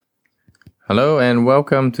Hello and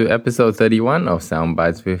welcome to episode 31 of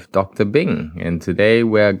Soundbites with Dr. Bing. And today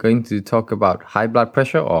we're going to talk about high blood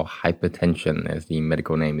pressure or hypertension as the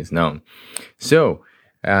medical name is known. So,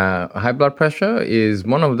 high blood pressure is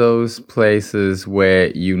one of those places where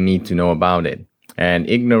you need to know about it. And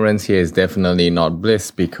ignorance here is definitely not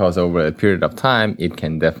bliss because over a period of time, it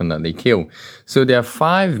can definitely kill. So there are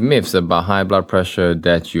 5 myths about high blood pressure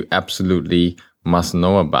that you absolutely must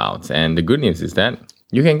know about. And the good news is that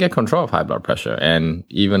you can get control of high blood pressure and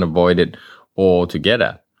even avoid it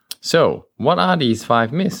altogether. So, what are these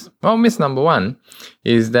 5 myths? Well, myth number 1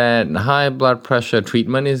 is that high blood pressure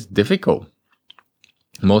treatment is difficult.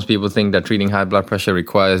 Most people think that treating high blood pressure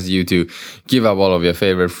requires you to give up all of your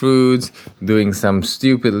favorite foods, doing some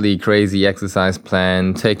stupidly crazy exercise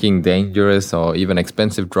plan, taking dangerous or even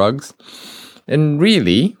expensive drugs. And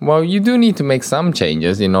really, while you do need to make some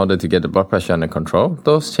changes in order to get the blood pressure under control,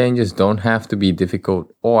 those changes don't have to be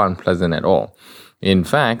difficult or unpleasant at all. In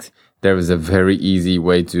fact, there is a very easy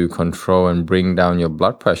way to control and bring down your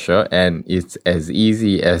blood pressure, and it's as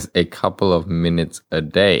easy as a couple of minutes a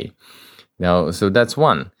day. Now, so that's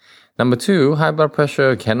 1. Number 2, high blood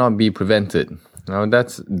pressure cannot be prevented. Now,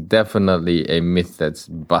 that's definitely a myth that's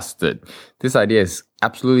busted. This idea is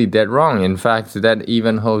absolutely dead wrong. In fact, that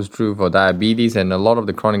even holds true for diabetes and a lot of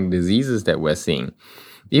the chronic diseases that we're seeing.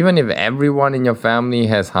 Even if everyone in your family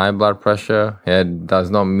has high blood pressure, it does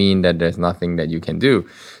not mean that there's nothing that you can do.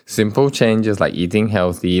 Simple changes like eating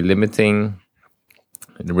healthy, limiting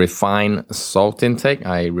refined salt intake.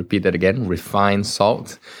 I repeat that again, refined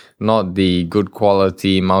salt, not the good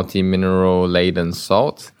quality multi-mineral laden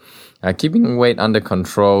salt. Keeping weight under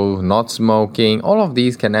control, not smoking, all of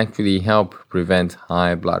these can actually help prevent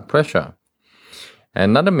high blood pressure.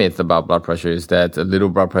 Another myth about blood pressure is that a little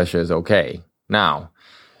blood pressure is okay. Now,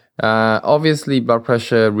 obviously blood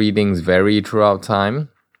pressure readings vary throughout time,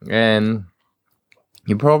 and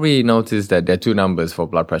you probably noticed that there are 2 numbers for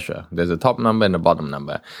blood pressure. There's a top number and a bottom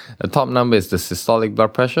number. The top number is the systolic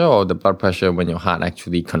blood pressure, or the blood pressure when your heart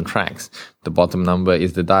actually contracts. The bottom number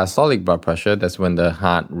is the diastolic blood pressure. That's when the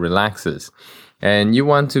heart relaxes. And you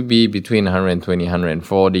want to be between 120,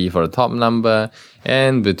 140 for the top number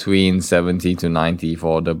and between 70 to 90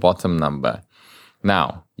 for the bottom number.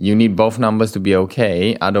 Now, you need both numbers to be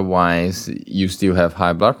okay, otherwise you still have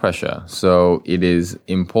high blood pressure. So it is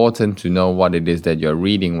important to know what it is that you're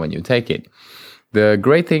reading when you take it. The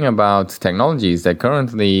great thing about technology is that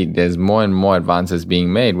currently there's more and more advances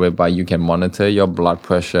being made whereby you can monitor your blood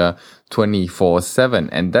pressure 24/7.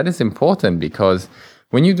 And that is important because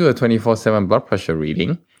when you do a 24/7 blood pressure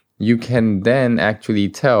reading, you can then actually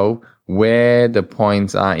tell where the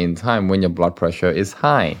points are in time when your blood pressure is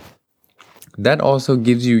high. That also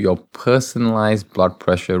gives you your personalized blood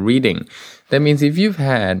pressure reading. That means if you've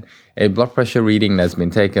had a blood pressure reading that's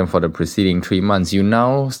been taken for the preceding 3 months, you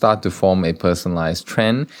now start to form a personalized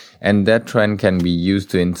trend, and that trend can be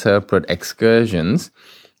used to interpret excursions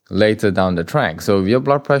later down the track. So if your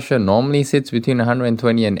blood pressure normally sits between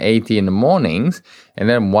 120 and 80 in the mornings, and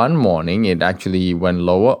then one morning it actually went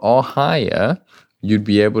lower or higher, you'd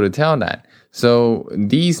be able to tell that. So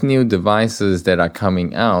these new devices that are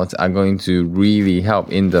coming out are going to really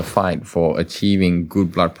help in the fight for achieving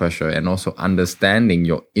good blood pressure and also understanding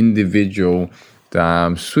your individual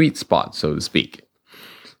sweet spot, so to speak.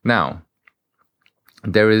 Now,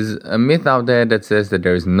 there is a myth out there that says that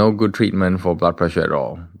there is no good treatment for blood pressure at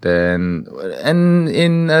all. And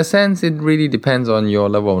in a sense, it really depends on your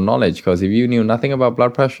level of knowledge, because if you knew nothing about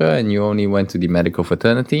blood pressure and you only went to the medical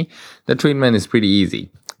fraternity, the treatment is pretty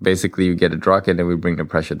easy. Basically, you get a drug and then we bring the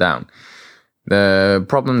pressure down. The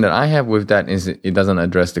problem that I have with that is it doesn't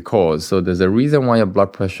address the cause. So there's a reason why your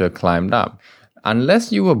blood pressure climbed up.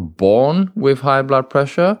 Unless you were born with high blood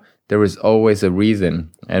pressure, there is always a reason.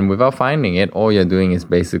 And without finding it, all you're doing is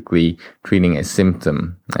basically treating a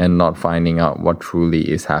symptom and not finding out what truly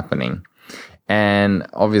is happening. And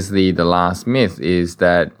obviously, the last myth is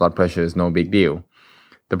that blood pressure is no big deal.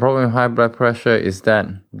 The problem with high blood pressure is that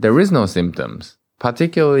there is no symptoms.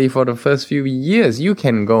 Particularly for the first few years, you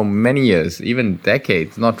can go many years, even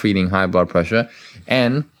decades, not treating high blood pressure,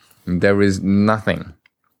 and there is nothing.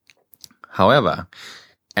 However,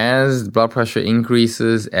 as blood pressure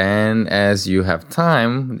increases and as you have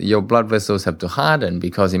time, your blood vessels have to harden,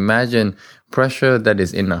 because imagine pressure that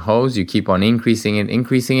is in a hose, you keep on increasing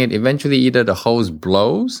it, eventually either the hose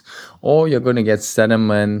blows or you're going to get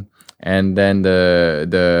sediment and then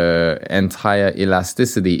the entire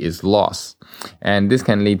elasticity is lost. And this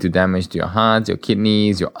can lead to damage to your heart, your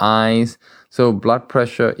kidneys, your eyes. So blood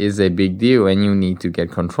pressure is a big deal and you need to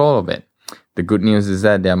get control of it. The good news is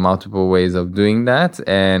that there are multiple ways of doing that,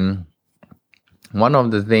 and one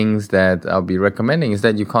of the things that I'll be recommending is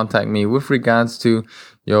that you contact me with regards to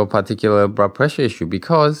your particular blood pressure issue,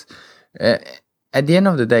 because at the end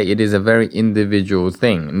of the day, it is a very individual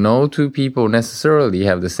thing. No two people necessarily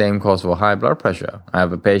have the same cause for high blood pressure. I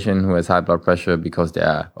have a patient who has high blood pressure because they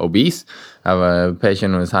are obese. I have a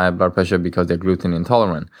patient who has high blood pressure because they're gluten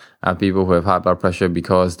intolerant. I have people who have high blood pressure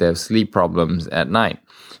because they have sleep problems at night.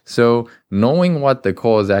 So knowing what the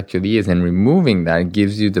cause actually is and removing that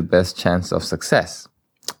gives you the best chance of success.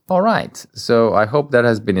 All right, so I hope that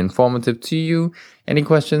has been informative to you. Any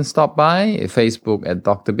questions, stop by Facebook at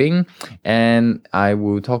Dr. Bing, and I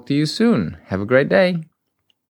will talk to you soon. Have a great day.